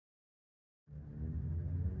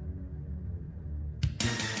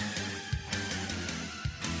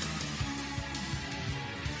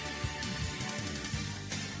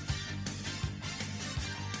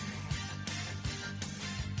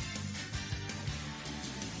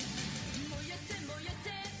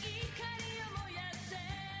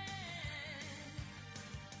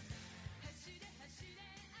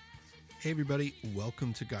Hey everybody,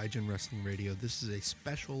 welcome to Gaijin Wrestling Radio. This is a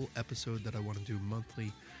special episode that I want to do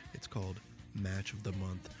monthly. It's called Match of the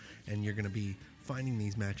Month, and you're going to be finding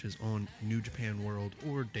these matches on New Japan World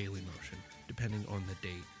or Daily Motion, depending on the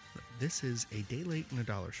date. This is a day late and a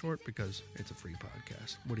dollar short because it's a free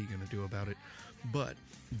podcast. What are you going to do about it? But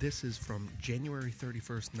this is from January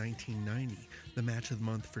 31st, 1990, the match of the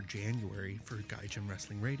month for January for Gaijin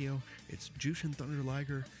Wrestling Radio. It's Jushin Thunder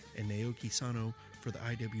Liger and Naoki Sano for the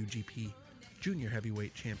IWGP Junior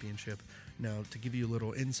Heavyweight Championship. Now, to give you a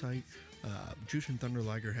little insight, Jushin Thunder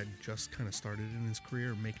Liger had just kind of started in his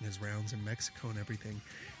career, making his rounds in Mexico and everything,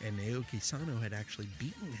 and Naoki Sano had actually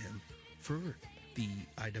beaten him for the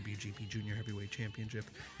IWGP Junior Heavyweight Championship,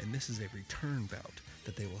 and this is a return bout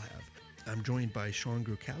that they will have. I'm joined by Sean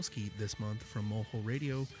Grukowski this month from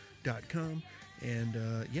MoleHoleRadio.com, and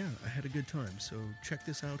I had a good time, so check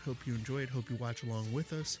this out. Hope you enjoy it. Hope you watch along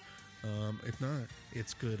with us. If not,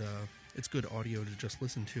 it's good audio to just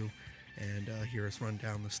listen to and hear us run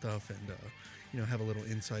down the stuff and have a little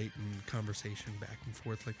insight and conversation back and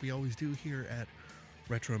forth like we always do here at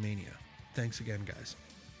Retromania. Thanks again, guys.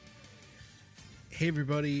 Hey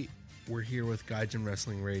everybody, we're here with Gaijin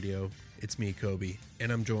Wrestling Radio. It's me, Kobe,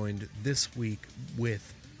 and I'm joined this week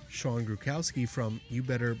with Sean Grukowski from You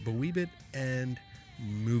Better Believe It and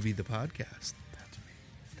Movie the Podcast. That's me.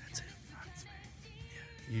 That's him. That's me.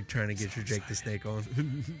 Yeah. You trying to get your Jake the Snake on?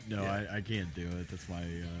 No, Yeah. I can't do it. That's my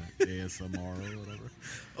ASMR or whatever.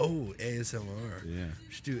 Oh, ASMR. Yeah.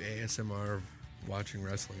 We should do ASMR of watching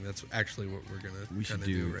wrestling. That's actually what we're going We to should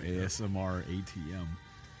do do right ASMR ATM. now.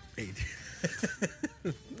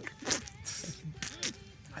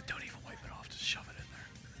 I don't even wipe it off. Just shove it in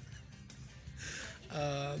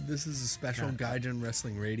there. This is a special Gaijin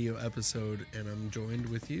Wrestling Radio episode, and I'm joined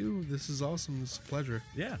with you. This is awesome. It's a pleasure.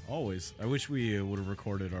 Yeah, always. I wish we would have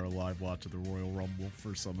recorded our live watch of the Royal Rumble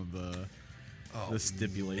for some of the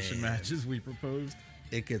stipulation matches we proposed.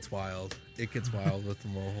 It gets wild. It gets wild with the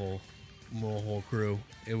Mulehole crew.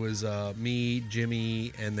 It was me,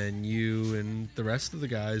 Jimmy, and then you and the rest of the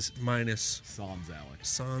guys, minus Sans Alec.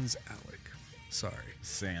 Sans Alec. Sorry.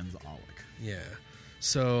 Sans Alec. Yeah.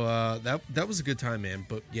 So that was a good time, man.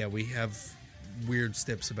 But yeah, we have weird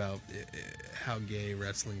stips about how gay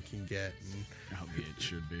wrestling can get and How gay it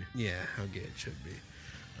should be. yeah, how gay it should be.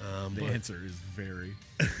 The answer is very.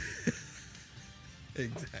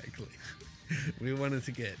 Exactly. We wanted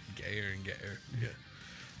to get gayer and gayer. Yeah.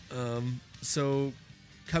 So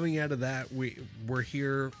coming out of that, we're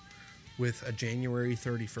here with a January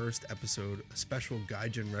 31st episode, a special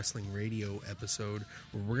Gaijin Wrestling Radio episode,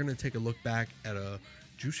 where we're going to take a look back at a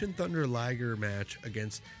Jushin Thunder Liger match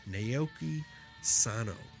against Naoki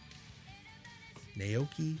Sano.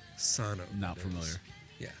 Naoki Sano. Not that is. familiar.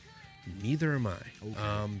 Yeah. Neither am I.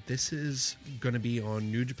 Okay. This is going to be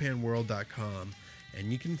on NewJapanWorld.com,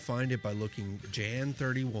 and you can find it by looking Jan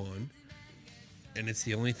 31, and it's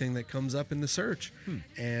the only thing that comes up in the search.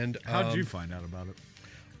 And How did you find out about it?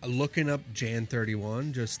 looking up Jan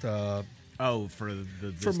 31, just Oh, for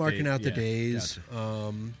for marking date. out the Yeah, days,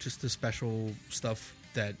 gotcha. just the special stuff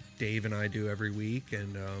that Dave and I do every week.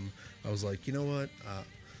 And I was like, you know what?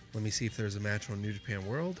 Let me see if there's a match on New Japan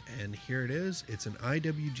World, and here it is. It's an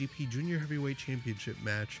IWGP Junior Heavyweight Championship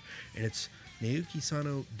match, and it's Naoki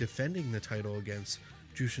Sano defending the title against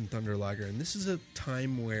Jushin Thunder Liger. And this is a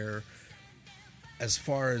time where, as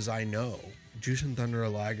far as I know, Jushin Thunder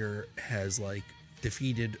Liger has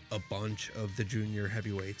defeated a bunch of the junior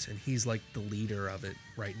heavyweights, and he's like the leader of it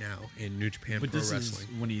right now in New Japan But Pro this Wrestling.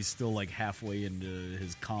 is when he's still halfway into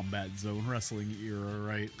his combat zone wrestling era,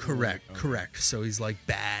 right? Correct, Okay. correct. So he's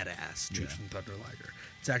badass Jushin Thunder Liger.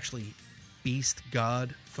 It's actually Beast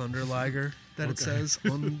God Thunder Liger that it says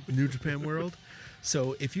on New Japan World.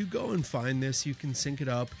 So if you go and find this, you can sync it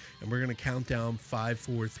up, and we're going to count down 5,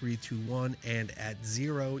 4, 3, 2, 1, and at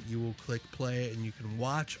 0, you will click play, and you can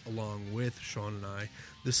watch along with Sean and I.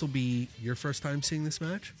 This will be your first time seeing this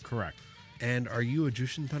match? Correct. And are you a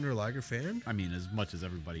Jushin Thunder Liger fan? I mean, as much as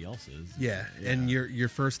everybody else is. Yeah, and your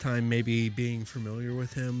first time maybe being familiar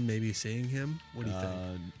with him, maybe seeing him? What do you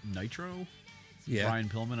think? Nitro? Yeah. Brian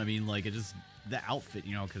Pillman. I mean, it just, the outfit,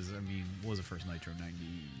 because, what was the first Nitro?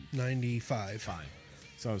 95. 95.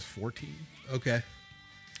 So I was 14. Okay.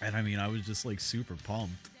 And I was just super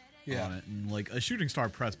pumped on it. And a shooting star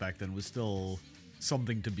press back then was still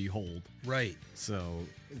something to behold. Right. So,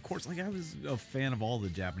 of course, I was a fan of all the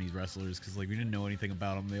Japanese wrestlers because, we didn't know anything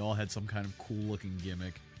about them. They all had some kind of cool-looking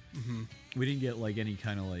gimmick. Mm-hmm. We didn't get, any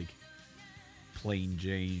kind of, plain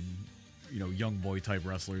Jane young boy type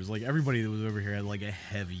wrestlers. Like everybody that was over here had like a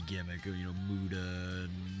heavy gimmick of Muda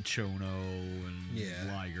and Chono and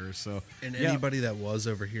Liger. So and anybody that was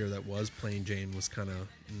over here that was plain Jane was kind of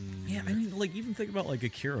yeah. I mean, like even think about like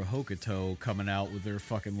Akira Hokuto coming out with their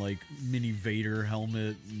fucking like mini Vader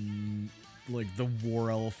helmet and like the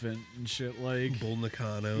War Elephant and shit. Like Bull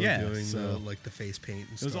Nakano doing the face paint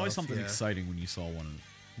and stuff. It was always something exciting when you saw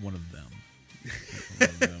one of them.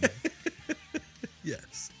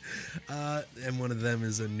 Yes. And one of them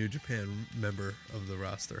is a New Japan member of the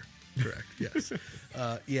roster. Correct. Yes.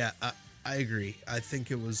 I agree. I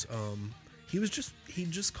think it was he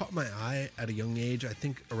just caught my eye at a young age. I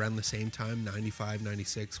think around the same time, 95,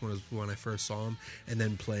 96 when I first saw him, and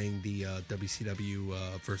then playing the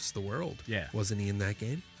WCW versus the World. Yeah. Wasn't he in that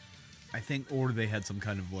game? I think, or they had some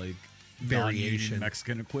kind of like variation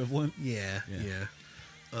Mexican equivalent. Yeah.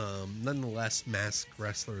 Nonetheless, masked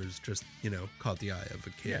wrestlers just caught the eye of a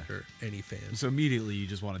kid or any fan. So immediately you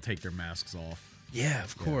just want to take their masks off. Yeah,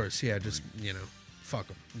 of course. Yeah, just fuck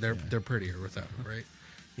them. They're prettier without them, right?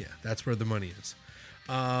 Yeah, that's where the money is.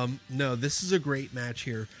 No, this is a great match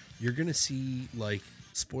here. You're gonna see, like,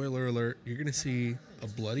 spoiler alert, you're gonna see a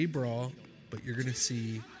bloody brawl, but you're gonna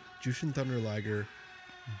see Jushin Thunder Liger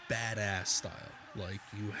badass style like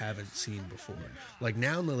you haven't seen before. Like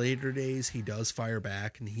now in the later days, he does fire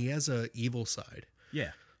back and he has a evil side.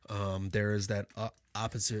 Yeah. There is that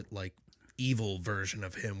opposite like evil version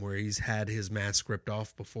of him where he's had his mask ripped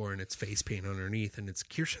off before and it's face paint underneath and it's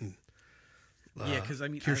Kirshen. Because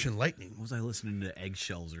Kirshen Lightning. Was I listening to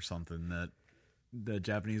Eggshells or something, that the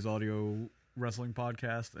Japanese audio wrestling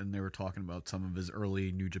podcast, and they were talking about some of his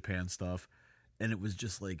early New Japan stuff, and it was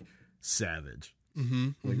just like savage.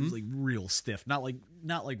 It was like real stiff, not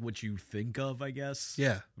like what you think of, I guess.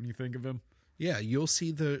 Yeah, when you think of him. Yeah, you'll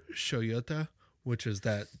see the Shoyota, which is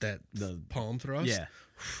the palm thrust. Yeah,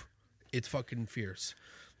 it's fucking fierce.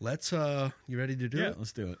 Let's you ready to do it? Yeah,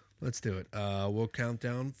 let's do it. Let's do it. We'll count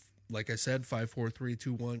down. Like I said, 5, 4, 3,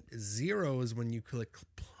 2, 1, 0 is when you click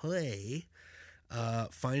play.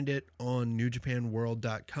 Find it on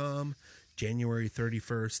NewJapanWorld.com. January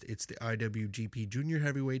 31st, it's the IWGP Junior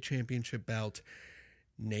Heavyweight Championship bout.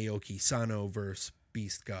 Naoki Sano versus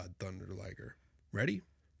Beast God Thunder Liger. Ready?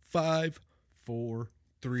 5, 4,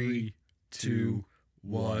 3, 2,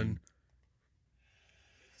 1.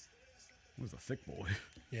 Was a thick boy.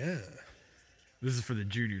 Yeah. This is for the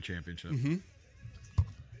Junior Championship.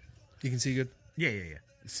 You can see good? Yeah.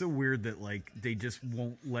 It's so weird that like they just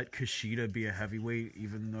won't let Kushida be a heavyweight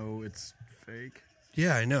even though it's fake.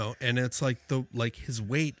 Yeah, I know. And it's like his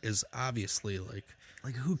weight is obviously like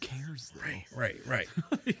who cares though? Right. Like,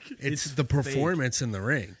 it's the performance fake. In the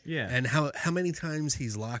ring. Yeah. And how many times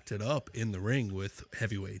he's locked it up in the ring with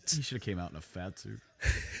heavyweights. He should have came out in a fat suit.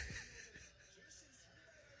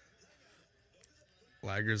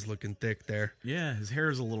 Liger's looking thick there. Yeah, his hair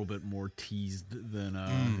is a little bit more teased than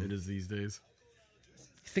it is these days.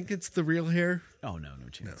 You think it's the real hair? Oh, no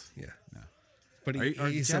chance. No. But are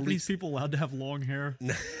Japanese people allowed to have long hair?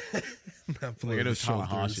 Not like I know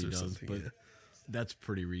Tanahashi does, something, but that's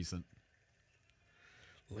pretty recent.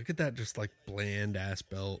 Look at that just like bland ass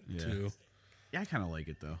belt too. Yeah, I kind of like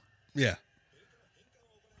it though. Yeah.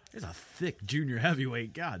 It's a thick junior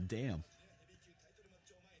heavyweight. God damn.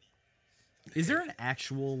 Is there an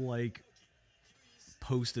actual like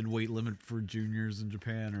posted weight limit for juniors in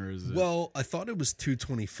Japan, or is it? Well, I thought it was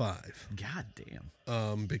 225. God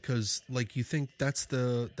damn. Because like you think that's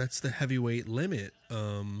the heavyweight limit.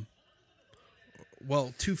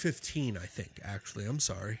 Well, 215, I think. Actually, I'm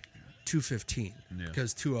sorry, 215. Yeah.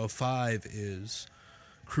 Because 205 is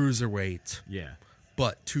cruiserweight. Yeah.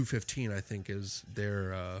 But 215, I think, is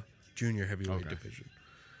their junior heavyweight division.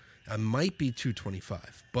 I might be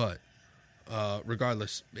 225, but.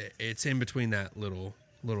 Regardless, it's in between that little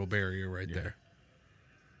barrier right there.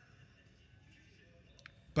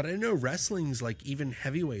 But I know wrestling's like even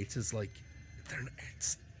heavyweights is like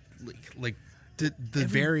it's like the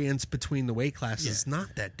variance between the weight classes is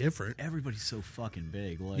not that different. Everybody's so fucking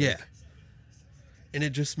big. Like, yeah. And it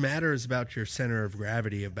just matters about your center of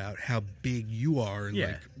gravity, about how big you are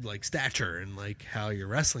and like stature and like how your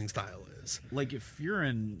wrestling style is. Like if you're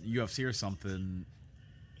in UFC or something,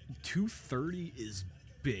 230 is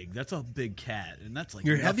big. That's a big cat, and that's like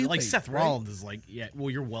you're heavyweight. Like Seth Rollins is like, well,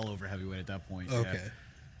 you're well over heavyweight at that point. Okay. Yeah.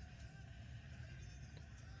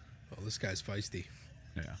 Well, this guy's feisty.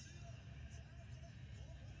 Yeah.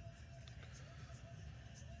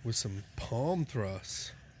 With some palm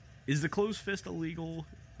thrusts. Is the closed fist illegal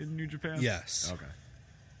in New Japan? Yes. Okay.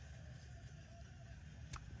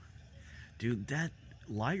 Dude, that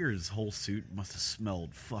Liger's whole suit must have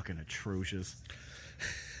smelled fucking atrocious.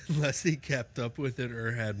 unless he kept up with it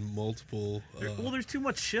or had multiple. Well, there's too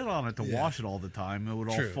much shit on it to wash it all the time. It would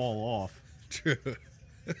all True. fall off. True.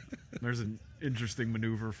 There's an interesting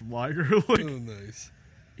maneuver from Liger. Like, Oh, nice.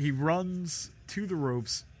 he runs to the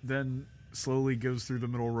ropes, then slowly goes through the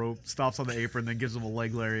middle rope, stops on the apron, then gives him a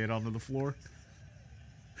leg lariat onto the floor.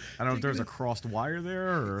 I don't know if there's a crossed wire there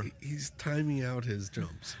or... He's timing out his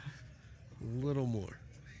jumps a little more.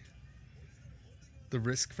 The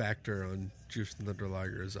risk factor on Jushin Thunder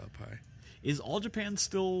Liger is up high. Is All Japan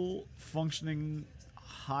still functioning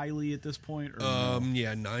highly at this point? Or no?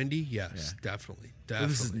 Yeah, 90. Yes, definitely. Oh,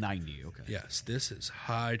 this is 90. Okay. Yes, this is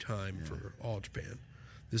high time for All Japan.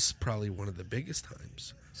 This is probably one of the biggest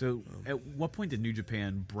times. So, at what point did New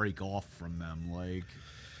Japan break off from them? Like,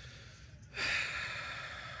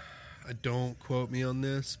 Don't quote me on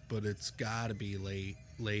this, but it's got to be late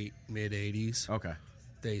mid 80s. okay.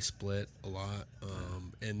 They split a lot,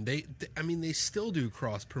 and they I mean, they still do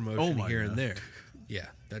cross promotion here and there. Yeah,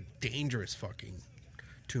 that dangerous fucking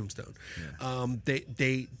Tombstone. Yeah.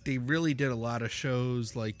 They really did a lot of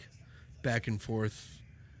shows like back and forth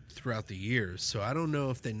throughout the years. So I don't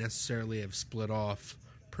know if they necessarily have split off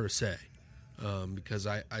per se, because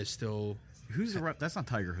I still. Who's the rep? That's not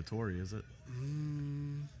Tiger Hattori, is it?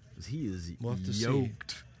 'Cause he is We'll have to see.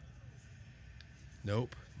 yoked.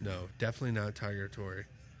 Nope, no, definitely not Tiger Tori.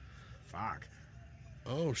 Fuck.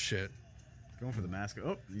 Oh shit. Going for the mask.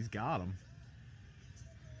 Oh, he's got him.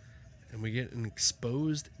 And we get an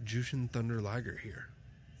exposed Jushin Thunder Liger here.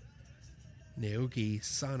 Naoki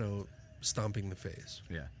Sano stomping the face.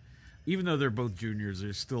 Yeah. Even though they're both juniors,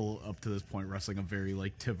 they're still up to this point wrestling a very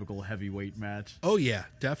like typical heavyweight match. Oh yeah,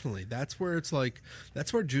 definitely. That's where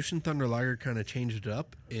Jushin Thunder Liger kind of changed it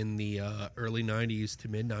up in the early 90s to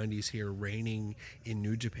mid 90s here, reigning in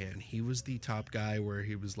New Japan. He was the top guy where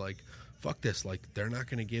he was like, fuck this, like they're not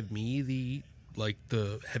going to give me the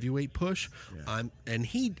heavyweight push. Yeah. And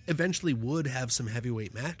he eventually would have some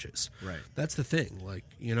heavyweight matches. Right. That's the thing. Like,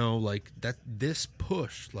 you know, like that this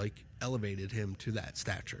push like elevated him to that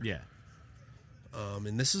stature. Yeah.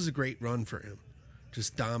 And this is a great run for him.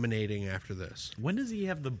 Just dominating after this. When does he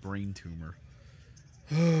have the brain tumor?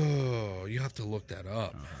 Oh, you have to look that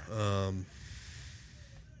up. Uh-huh.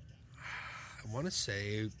 I want to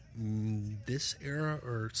say this era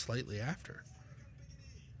or slightly after.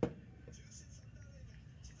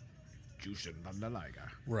 Jushin Thunder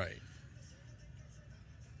Liger. Right.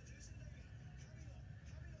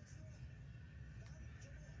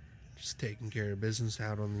 Just taking care of business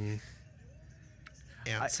out on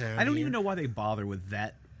the outside. I don't here. even know why they bother with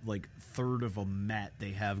that like third of a mat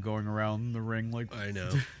they have going around the ring. Like, I know.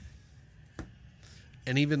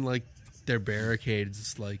 And even like their barricades,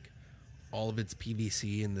 it's like all of it's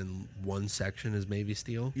PVC and then one section is maybe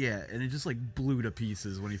steel. yeah, and it just like blew to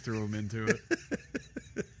pieces when he threw him into it.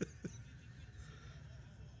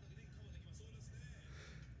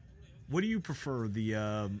 What do you prefer,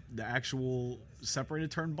 the actual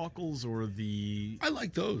separated turnbuckles or the? I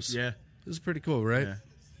like those. Yeah, This is pretty cool, right? yeah,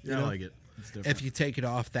 You I know? like it. It's different. If you take it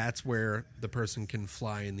off, that's where the person can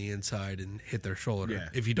fly in the inside and hit their shoulder. Yeah.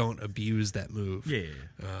 If you don't abuse that move, yeah,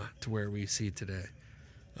 to where we see today.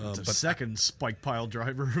 it's a But second spike pile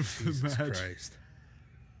driver of the Jesus match. Christ,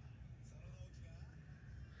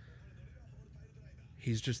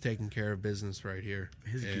 he's just taking care of business right here.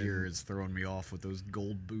 His And gear is throwing me off with those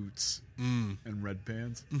gold boots Mm. and red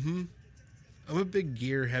pants. I'm a big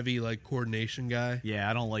gear heavy like coordination guy. Yeah,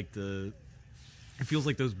 I don't like the. It feels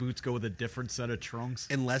like those boots go with a different set of trunks.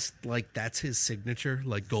 Unless like that's his signature,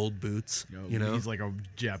 like gold boots. You know, He's like a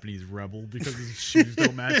Japanese rebel because his shoes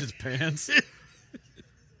don't match his pants.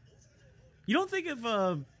 You don't think of,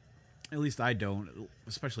 at least I don't,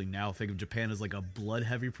 especially now, think of Japan as like a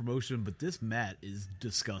blood-heavy promotion, but this mat is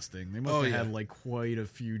disgusting. They must Oh, have yeah. had like quite a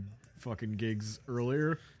few fucking gigs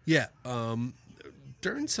earlier. yeah.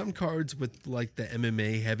 During some cards with like the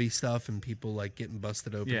MMA heavy stuff and people like getting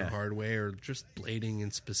busted open Yeah. the hard way or just blading in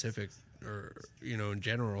specific or you know in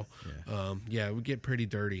general, Yeah. it would get pretty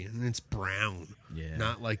dirty and it's brown. Yeah.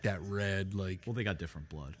 Not like that red. Like Well, they got different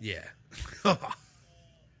blood. yeah. It's all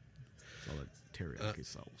that teriyaki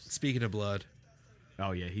sauce. Speaking of blood,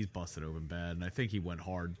 Oh yeah, he's busted open bad, and I think he went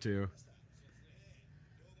hard too.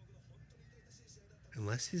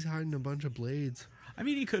 unless he's hiding a bunch of blades. I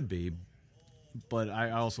mean, he could be, but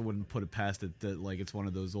I also wouldn't put it past it that like it's one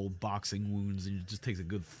of those old boxing wounds, and it just takes a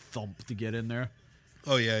good thump to get in there.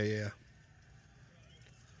 Oh yeah.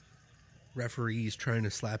 Referee's trying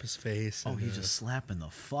to slap his face. Oh, and, he's just slapping the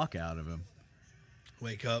fuck out of him.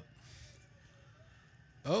 wake up.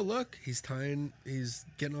 Oh look, he's getting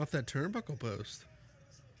off that turnbuckle post.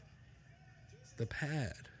 The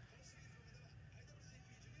pad.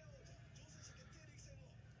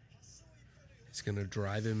 He's going to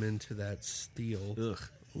drive him into that steel. Ugh.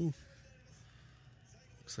 Ooh.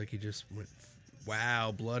 Looks like he just went...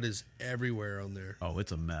 Wow, blood is everywhere on there. Oh,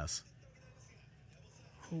 it's a mess.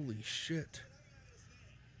 Holy shit.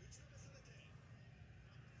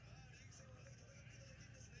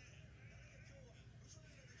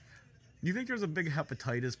 You think there's a big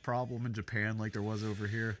hepatitis problem in Japan like there was over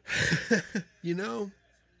here? You know,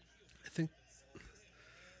 I think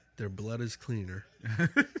their blood is cleaner.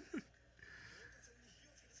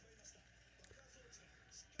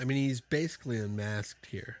 I mean, he's basically unmasked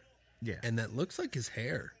here. Yeah. And that looks like his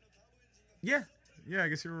hair. Yeah. Yeah, I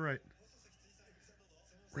guess you were right.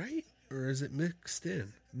 Right? Or is it mixed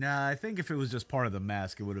in? Nah, I think if it was just part of the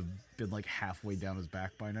mask, it would have been like halfway down his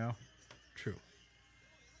back by now. True.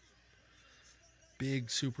 Big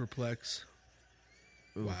superplex.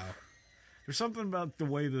 Oof. Wow. There's something about the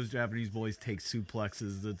way those Japanese boys take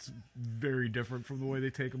suplexes that's very different from the way they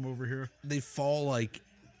take them over here. They fall like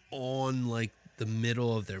on like the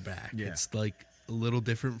middle of their back. Yeah. It's like a little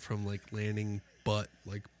different from like landing butt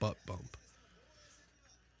bump.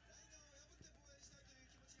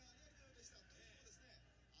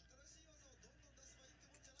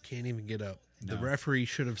 Can't even get up. No. The referee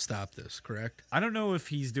should have stopped this, correct? I don't know if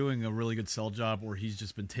he's doing a really good sell job or he's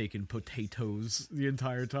just been taking potatoes the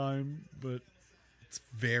entire time, but It's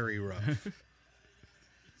very rough.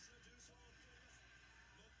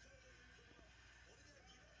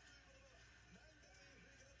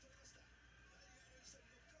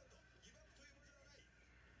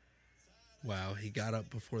 Wow, he got up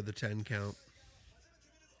before the 10 count.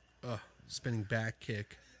 Spinning back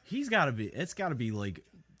kick. it's got to be like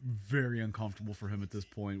very uncomfortable for him at this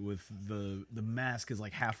point with the mask is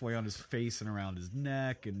like halfway on his face and around his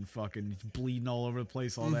neck and fucking he's bleeding all over the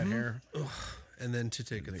place, all that hair. And then to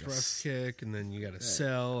take a Like a thrust kick, and then you got to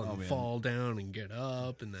sell and man. fall down and get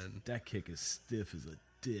up, and then That kick is stiff as a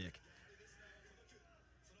dick.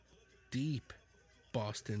 deep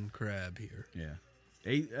Boston crab here. Yeah.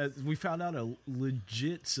 We found out a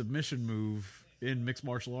legit submission move in mixed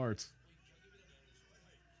martial arts.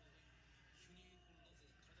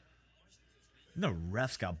 The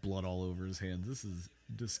ref's got blood all over his hands. This is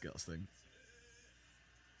disgusting.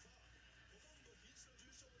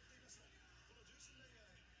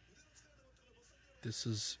 This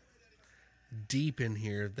is deep in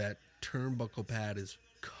here. That turnbuckle pad is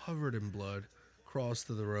covered in blood. Cross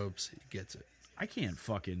to the ropes. He gets it. I can't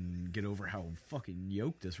fucking get over how fucking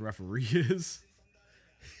yoked this referee is.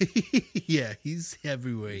 Yeah, he's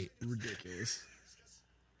heavyweight. Ridiculous.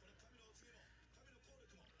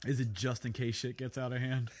 Is it just in case shit gets out of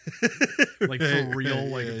hand? Like for real?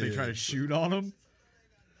 Like if they try to shoot on him?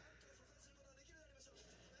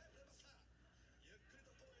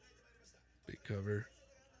 Big cover.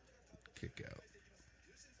 Kick out.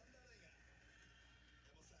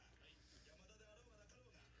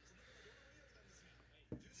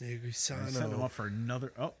 Negusano. Set him up for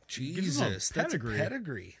another. Oh, Jesus, that's a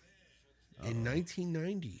pedigree. In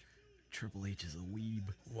 1990. Triple H is a weeb.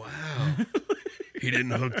 Wow. He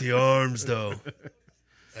didn't hook the arms, though.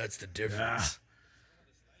 That's the difference.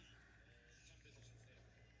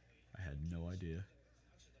 I had no idea.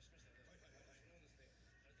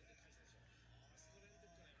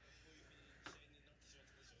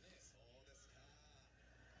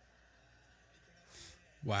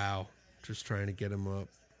 Wow. Just trying to get him up.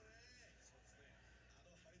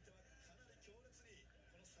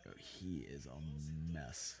 Oh, he is a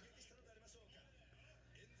mess.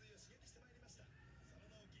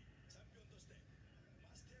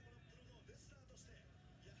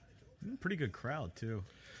 Pretty good crowd, too.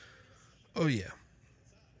 Oh, yeah.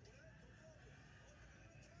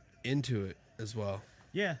 Into it as well,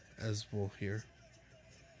 Yeah. as we'll hear.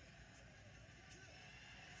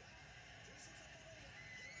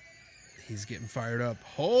 He's getting fired up.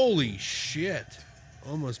 Holy shit.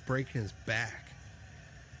 Almost breaking his back.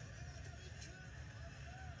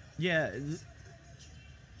 Yeah.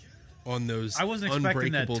 On those I wasn't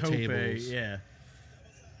expecting that unbreakable tope. tables. Yeah.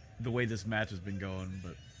 The way this match has been going,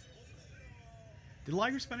 but. Did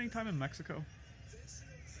Liger spend any time in Mexico?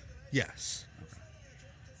 Yes.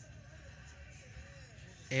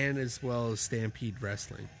 And as well as Stampede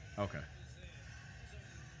Wrestling. Okay.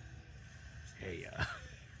 Hey,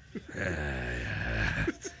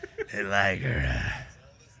 Hey, Liger,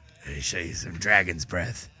 let me show you some dragon's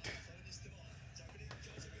breath.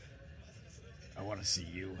 I want to see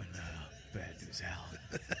you and Bad News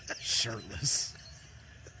Al shirtless.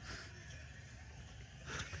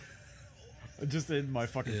 Just in my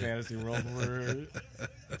fucking fantasy world where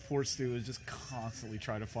Fort Stu is just constantly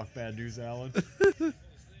trying to fuck Bad News Allen.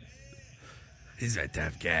 He's a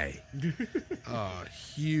tough guy. Oh,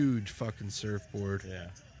 huge fucking surfboard. Yeah.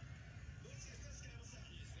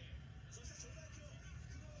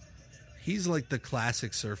 He's like the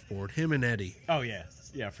classic surfboard. Him and Eddie. Oh, yeah.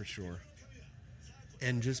 Yeah, for sure.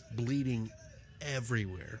 And just bleeding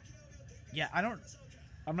everywhere. Yeah,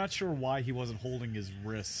 I'm not sure why he wasn't holding his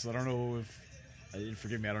wrists. I don't know if...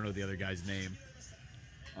 Forgive me, I don't know the other guy's name.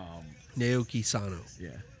 Naoki Sano. Yeah.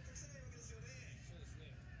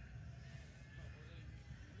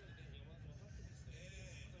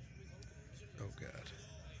 Oh, God.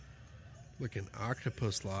 Look, an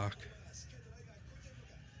octopus lock.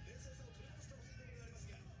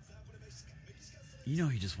 You know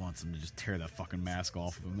he just wants him to just tear that fucking mask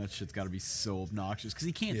off of him. That shit's got to be so obnoxious because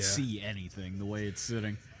he can't Yeah. see anything the way it's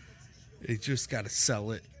sitting. He just got to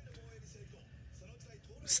sell it.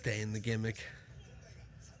 Stay in the gimmick.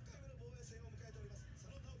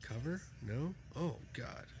 Cover? No? Oh,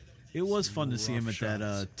 God. It was fun to see him at rough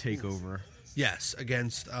that shots. takeover. Yes,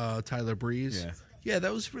 against Tyler Breeze. Yeah. Yeah,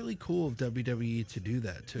 that was really cool of WWE to do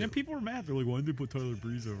that, too. Yeah, people were mad. They're like, why did they put Tyler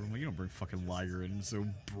Breeze over him? I'm like, you don't bring fucking Liger in so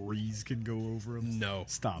Breeze can go over him. No.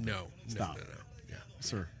 Stop it. No. Stop. No. Yeah.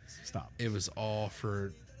 Sir, stop. It was all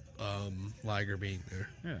for Liger being there.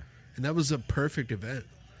 Yeah. And that was a perfect event.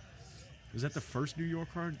 Was that the first New York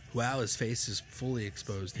card? Wow, his face is fully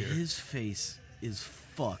exposed here. His face is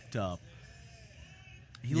fucked up.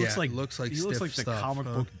 He Yeah, looks like looks he looks stiff like the stuff, comic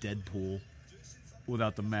huh? book Deadpool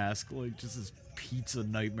without the mask, like just this pizza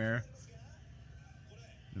nightmare.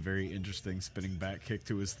 A very interesting spinning back kick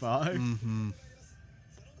to his thigh. Mm-hmm.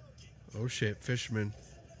 Oh, shit. Fisherman.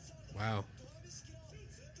 Wow.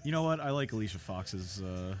 You know what? I like Alicia Fox's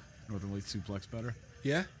Northern Light suplex better.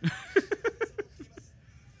 Yeah?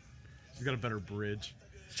 She's got a better bridge.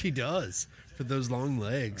 She does. For those long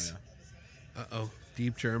legs. Oh, Uh-oh.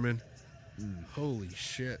 Deep German. Holy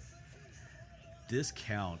shit. This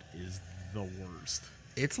count is the worst.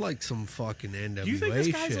 It's like some fucking NWA Do you think this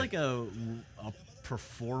guy's shit. like a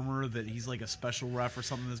performer, that he's like a special ref or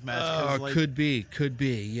something in this match? 'Cause, Oh, like, could be. Could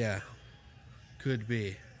be, yeah. Could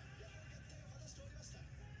be.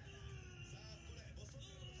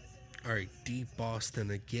 All right, Deep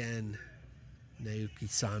Boston again. Naoki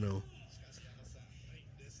Sano.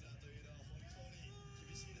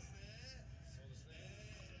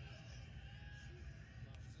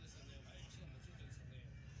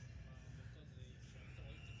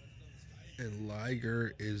 And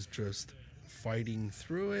Liger is just fighting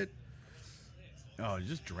through it. Oh,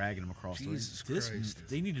 just dragging him across Jesus the ring. Christ.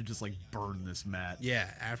 They need to just like burn this mat. Yeah,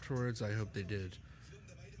 afterwards, I hope they did.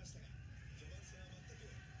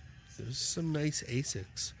 There's some nice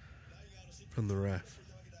ASICs from the ref.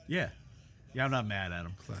 Yeah. Yeah, I'm not mad at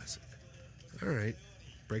him. Classic. All right.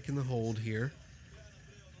 Breaking the hold here.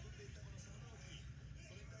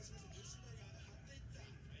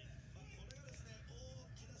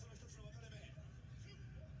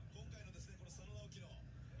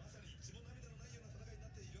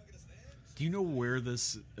 Do you know where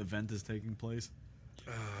this event is taking place?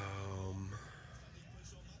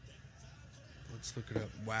 Let's look it up.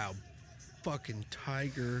 Wow. Fucking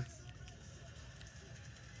Tiger.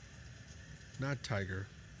 Not Tiger.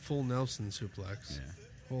 Full Nelson suplex. Yeah.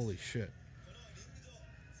 Holy shit.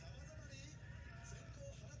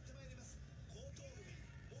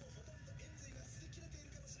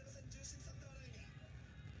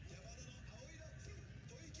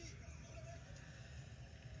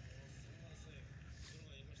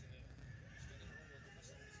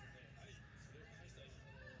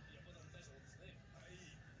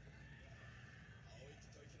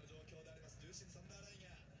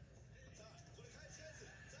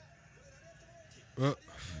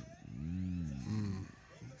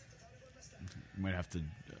 Might have to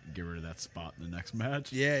get rid of that spot in the next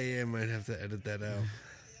match. Yeah, might have to edit that out.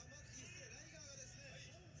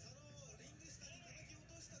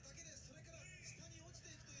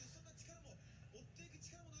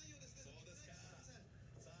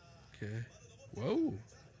 Okay. Whoa.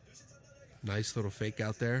 Nice little fake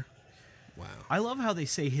out there. Wow. I love how they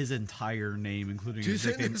say his entire name, including his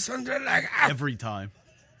nickname, Something like every time.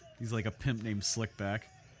 He's like a pimp named Slickback.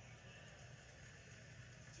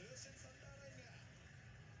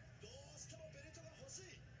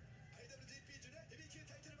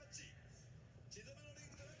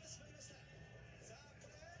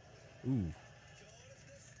 Ooh.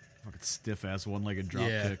 Fucking stiff ass one legged drop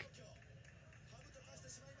Yeah. kick.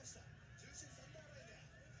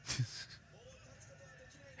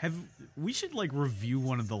 We should like review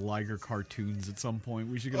one of the Liger cartoons at some point.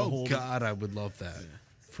 We should get a Oh hold God, I would love that.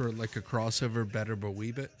 For like a crossover, Better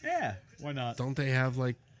Believe It. Yeah, why not? Don't they have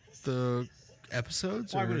like the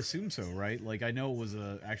episodes? Well, I or- would assume so, right? Like, I know it was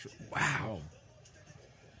a actual... Wow.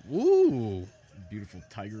 Oh, Ooh, beautiful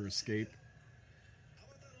tiger escape.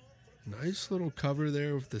 nice little cover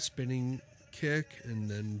there with the spinning kick and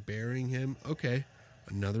then burying him. Okay,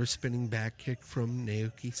 another spinning back kick from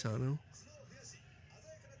Naoki Sano.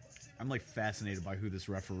 I'm, like, fascinated by who this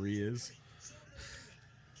referee is.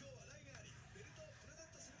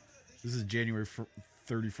 This is January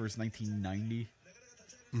 31st, 1990.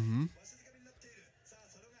 Mm-hmm.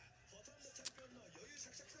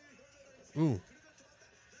 Ooh.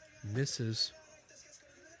 Misses.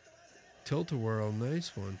 Tilt-a-whirl,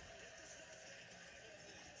 nice one.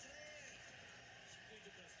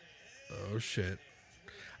 Oh, shit.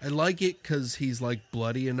 I like it because he's, like,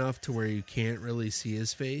 bloody enough to where you can't really see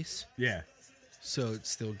his face. Yeah. So it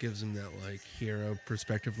still gives him that, like, hero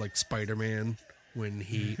perspective, like Spider-Man when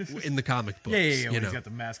he... in the comic books. Yeah, you when know. he's got the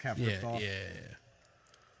mask half ripped off.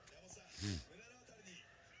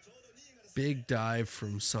 Big dive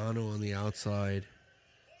from Sano on the outside.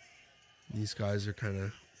 These guys are kind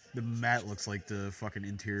of... The mat looks like the fucking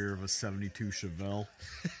interior of a 72 Chevelle.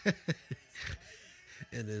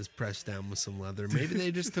 It is pressed down with some leather. Maybe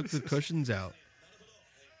they just took the cushions out.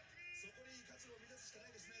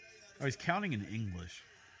 Oh, he's counting in English.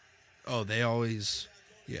 Oh, they always...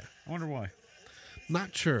 Yeah. I wonder why.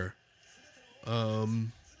 Not sure.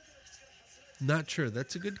 Not sure.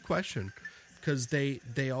 That's a good question. Because they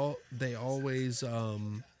always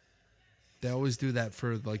do that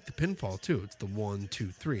for like the pinfall too. It's the 1, 2,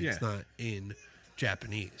 3. Yeah. It's not in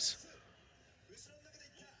Japanese.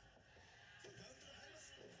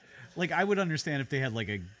 Like, I would understand if they had like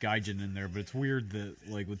a gaijin in there, but it's weird that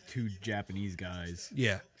like with two Japanese guys.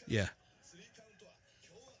 Yeah, yeah.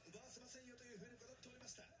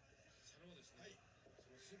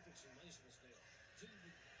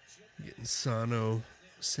 Getting Sano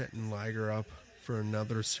setting Liger up for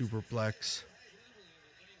another superplex.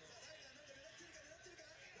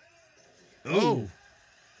 Oh!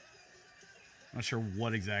 Not sure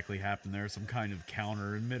what exactly happened there. Some kind of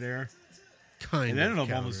counter in midair. Kind It of ended up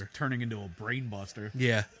counter. almost turning into a brain buster.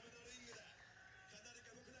 Yeah.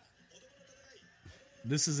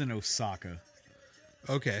 This is in Osaka.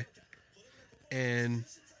 Okay. And...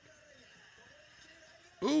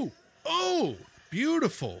 Ooh! Oh!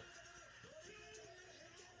 Beautiful!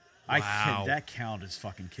 Wow. That count is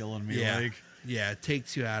fucking killing me. Yeah. Like, Yeah, it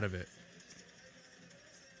takes you out of it.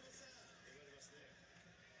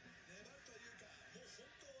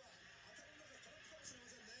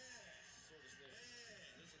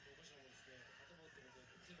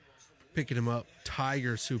 Picking him up.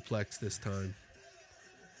 Tiger suplex this time.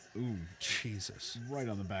 ooh, Jesus. right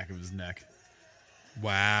on the back of his neck.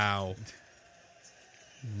 Wow.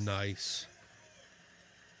 Nice.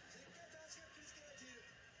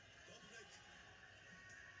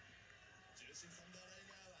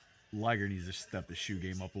 Liger needs to step his shoe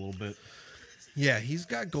game up a little bit. Yeah, he's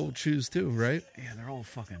got gold shoes too, right? Yeah, they're all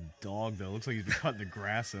fucking dog though. Looks like he's been cutting the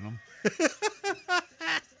grass in them.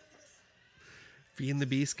 Being the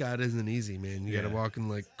Beast God isn't easy, man. You Yeah. gotta walk in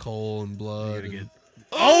like coal and blood. You gotta and- get-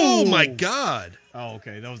 Oh my God! Oh,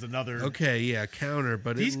 okay. That was another. Okay, yeah, counter,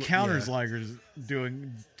 but These counters yeah. Liger's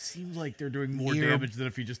doing seems like they're doing more Near- damage than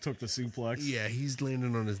if he just took the suplex. Yeah, he's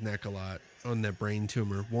landing on his neck a lot on that brain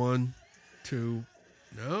tumor. 1, 2,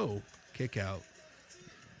 no, kick out.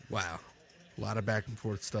 Wow, a lot of back and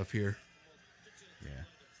forth stuff here. Yeah.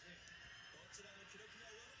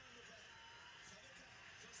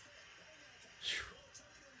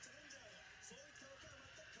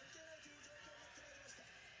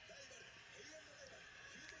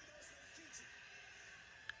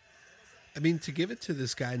 I mean, to give it to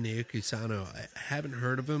this guy Naoki Sano, I haven't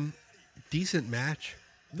heard of him. Decent match,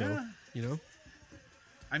 though. Yeah. You know,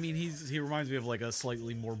 I mean, he reminds me of like a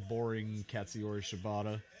slightly more boring Katsuyori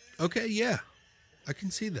Shibata. okay, yeah, I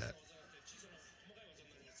can see that.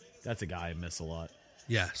 That's a guy I miss a lot.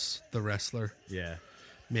 Yes, the wrestler. Yeah.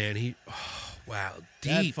 Man, he, oh, wow,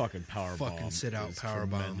 That deep fucking power bomb. fucking sit out was power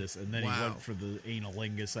bomb. tremendous. And then he Wow. went for the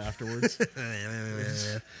analingus afterwards.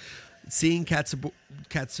 Seeing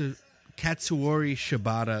Katsuyori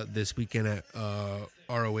Shibata this weekend at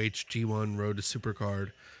ROH G1 Road to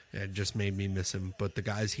Supercard, it just made me miss him. But the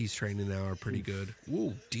guys he's training now are pretty good.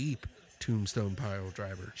 Ooh, deep tombstone pile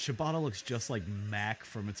driver. Shibata looks just like Mac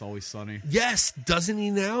from It's Always Sunny. Yes, doesn't he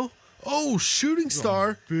now? Oh, shooting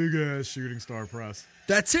star. Big ass shooting star press.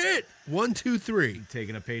 That's it. 1, 2, 3.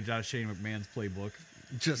 Taking a page out of Shane McMahon's playbook.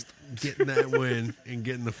 Just getting that win and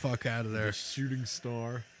getting the fuck out of there. The shooting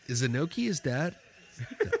star. Is Inoki his dad?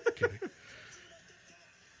 No, kidding.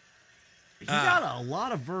 He got a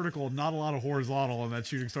lot of vertical, not a lot of horizontal on that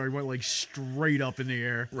shooting star. He went like straight up in the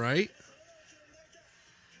air. Right?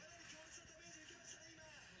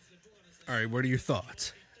 All right, what are your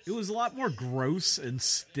thoughts? It was a lot more gross and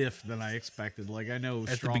stiff than I expected. Like, I know At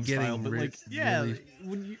the strong beginning, style, but like, really?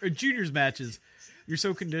 when you, juniors matches, you're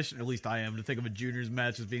so conditioned, at least I am, to think of a juniors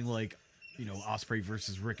match as being like, Ospreay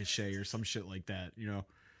versus Ricochet or some shit like that,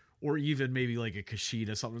 or even maybe like a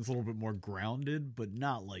Kushida, something that's a little bit more grounded, but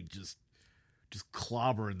not like just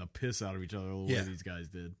clobbering the piss out of each other the way these guys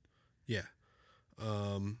did. Yeah.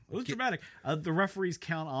 It was dramatic. The referee's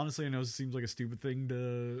count, honestly, I know it seems like a stupid thing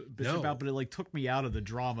to bitch about, but it like took me out of the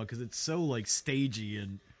drama because it's so like stagey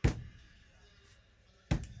and.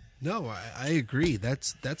 No, I agree.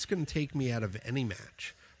 That's going to take me out of any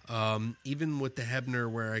match. Even with the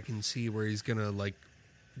Hebner, where I can see where he's going to like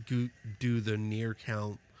do the near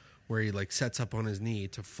count, where he like sets up on his knee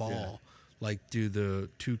to fall, like do the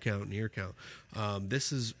 2 count near count.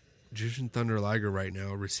 This is Jushin Thunder Liger right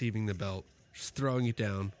now receiving the belt. Just throwing it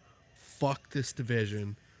down. Fuck this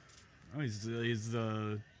division. Oh, he's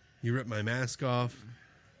You ripped my mask off.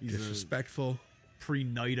 He's disrespectful.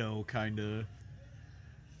 Pre-Naito kind of.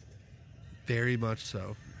 Very much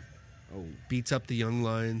so. Oh, beats up the Young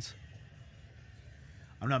Lions.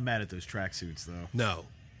 I'm not mad at those tracksuits though. No.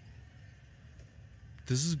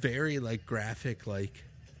 This is very like graphic, like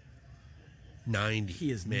 90.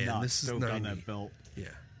 He is man. not This is stoked 90. on that belt. Yeah.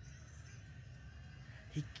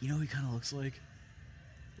 He kind of looks like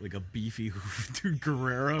a beefy dude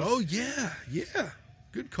Guerrero. Oh yeah, yeah.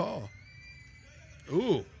 Good call.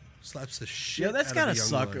 Ooh, slaps the shit. Yeah, that's out gotta of the Young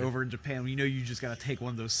suck Lion. over in Japan. You just gotta take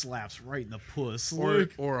one of those slaps right in the puss,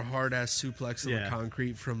 Or a hard ass suplex on the Yeah.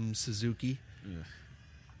 concrete from Suzuki. Yeah.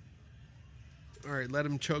 All right, let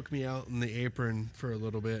him choke me out in the apron for a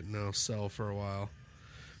little bit, and I'll sell for a while.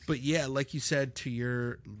 But yeah, like you said,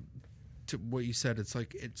 to what you said, it's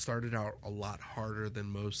like it started out a lot harder than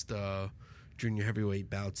most junior heavyweight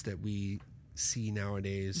bouts that we see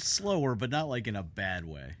nowadays. Slower, but not like in a bad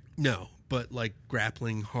way. No, but like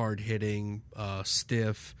grappling, hard hitting,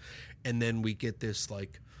 stiff, and then we get this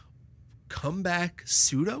like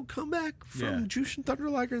pseudo comeback from Jushin Thunder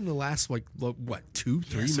Liger in the last what 2-3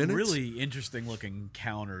 minutes. Some really interesting looking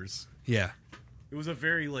counters. Yeah, It was a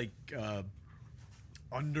very like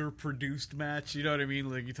underproduced match. You know what I mean?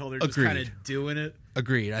 Like you told they're just kind of doing it.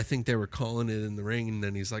 agreed. I think they were calling it in the ring, and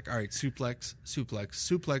then he's like, "All right, suplex,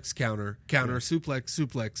 counter,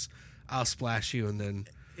 suplex. I'll splash you," and then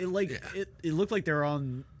It looked like they were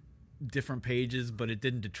on different pages, but it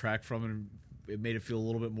didn't detract from it. It made it feel a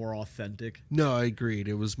little bit more authentic. no, I agreed.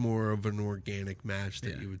 It was more of an organic match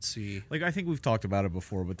that you would see. Like I think we've talked about it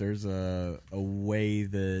before, but there's a way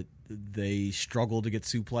that they struggle to get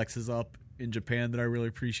suplexes up in Japan that I really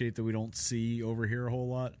appreciate that we don't see over here a whole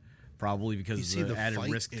lot. Probably because of the added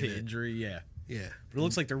risk to injury. Yeah. Yeah, But it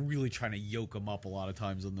looks like they're really trying to yoke them up a lot of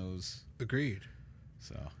times on those. agreed.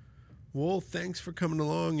 So Well, thanks for coming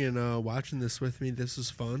along and watching this with me. This is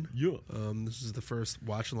fun. yeah. This is the first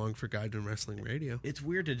watch along for Gaijin Wrestling Radio. It's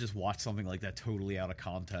weird to just watch something like that totally out of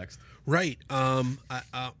context. Right. I'm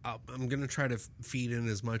gonna try to feed in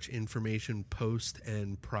as much information post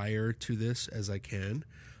and prior to this as I can,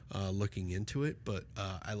 looking into it. But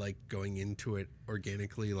I like going into it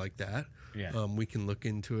organically like that. Yeah. We can look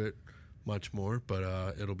into it much more,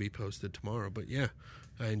 but it'll be posted tomorrow. But yeah,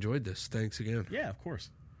 I enjoyed this. Thanks again. Yeah, of course.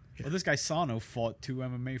 Well, this guy Sano fought 4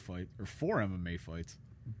 MMA fights.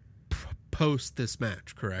 Post this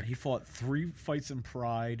match, correct? He fought 3 fights in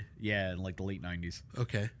Pride. Yeah, in like the late 90s.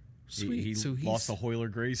 Okay. Sweet. He So he's lost to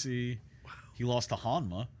Hoyler Gracie. Wow. He lost to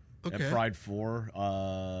Hanma at Pride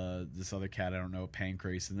 4. This other cat, I don't know,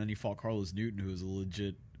 Pancrase. And then he fought Carlos Newton, who was a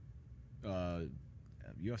legit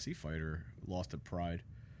UFC fighter, lost at Pride.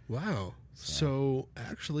 Wow. So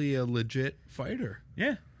actually a legit fighter.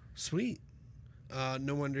 Yeah. Sweet.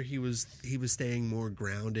 No wonder he was staying more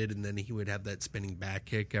grounded, and then he would have that spinning back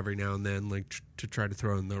kick every now and then, like to try to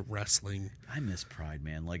throw in the wrestling. I miss Pride,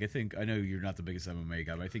 man. Like I know you're not the biggest MMA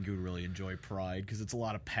guy, but I think you would really enjoy Pride because it's a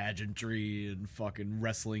lot of pageantry and fucking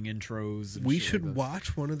wrestling intros. And We shit should like that.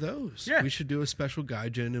 watch one of those. Yeah. We should do a special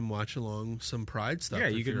Gaijin and watch along some Pride stuff. Yeah,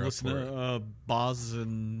 if you can you're up listen for it. to Boz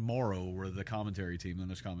and Morrow were the commentary team, the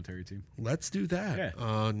English commentary team. Let's do that.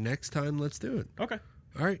 Yeah. Next time, let's do it. Okay.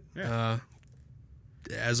 All right. Yeah.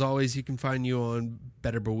 As always, you can find you on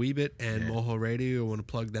Better Believe and Moho Radio. I want to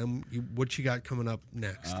plug them. What you got coming up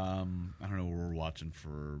next? I don't know what we're watching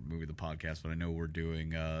for Movie the Podcast, but I know we're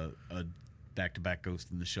doing a back-to-back Ghost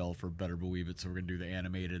in the Shell for Better Believe It, so we're going to do the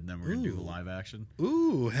animated, and then we're going to do the live action.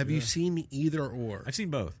 Ooh, have you seen either or? I've seen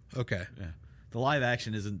both. Okay. Yeah. The live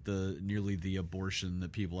action isn't nearly the abortion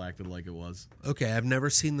that people acted like it was. Okay, I've never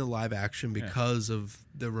seen the live action because of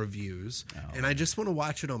the reviews, and I just want to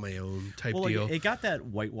watch it on my own type deal. It got that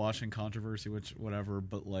whitewashing controversy, which whatever,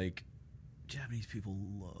 but like Japanese people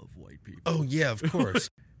love white people. Oh yeah, of course.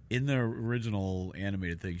 In the original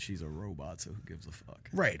animated thing, she's a robot, so who gives a fuck?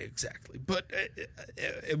 Right, exactly. But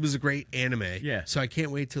it was a great anime. Yeah. So I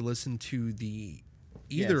can't wait to listen to the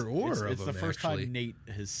either or of them. It's the first actually. time Nate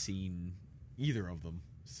has seen either of them.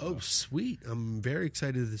 So. Oh, sweet. I'm very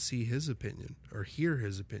excited to see his opinion or hear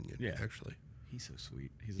his opinion, actually. He's so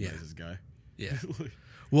sweet. He's the nicest guy. Yeah.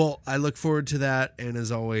 Well, I look forward to that. And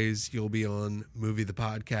as always, you'll be on Movie the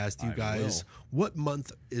Podcast. You guys, what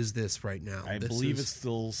month is this right now? I believe it's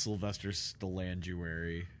still Sylvester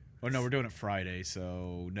Stallanjuary. Oh, no, we're doing it Friday.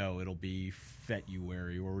 So, no, it'll be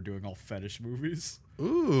Fetuary, where we're doing all fetish movies.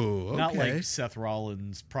 Ooh, okay. Not like Seth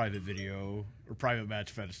Rollins' private video or private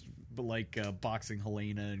match fetish, but like boxing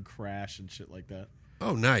Helena and Crash and shit like that.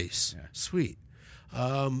 Oh, nice. Yeah. Sweet.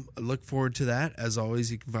 I look forward to that. As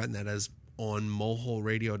always, you can find that as on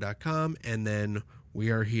moleholeradio.com. And then we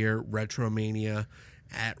are here, Retromania,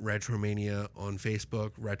 at Retromania on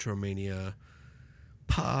Facebook, Retromania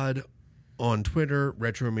Pod on Twitter,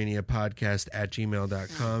 Retromania Podcast at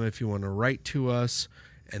gmail.com if you want to write to us.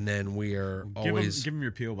 And then we are always... Give them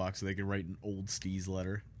your P.O. box so they can write an old Steez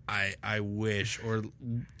letter. I wish. Or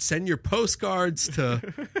send your postcards to...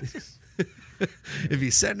 If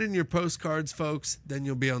you send in your postcards, folks, then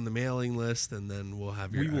you'll be on the mailing list, and then we'll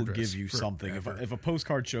have your address. We will give you something. If a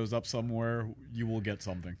postcard shows up somewhere, you will get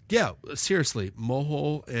something. Yeah, seriously.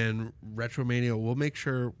 Mohole and Retromania, we'll make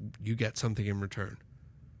sure you get something in return.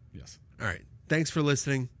 Yes. All right. Thanks for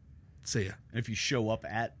listening. See ya. And if you show up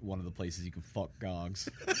at one of the places, you can fuck Gogs.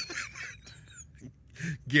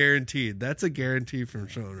 Guaranteed. That's a guarantee from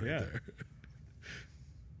Sean right there.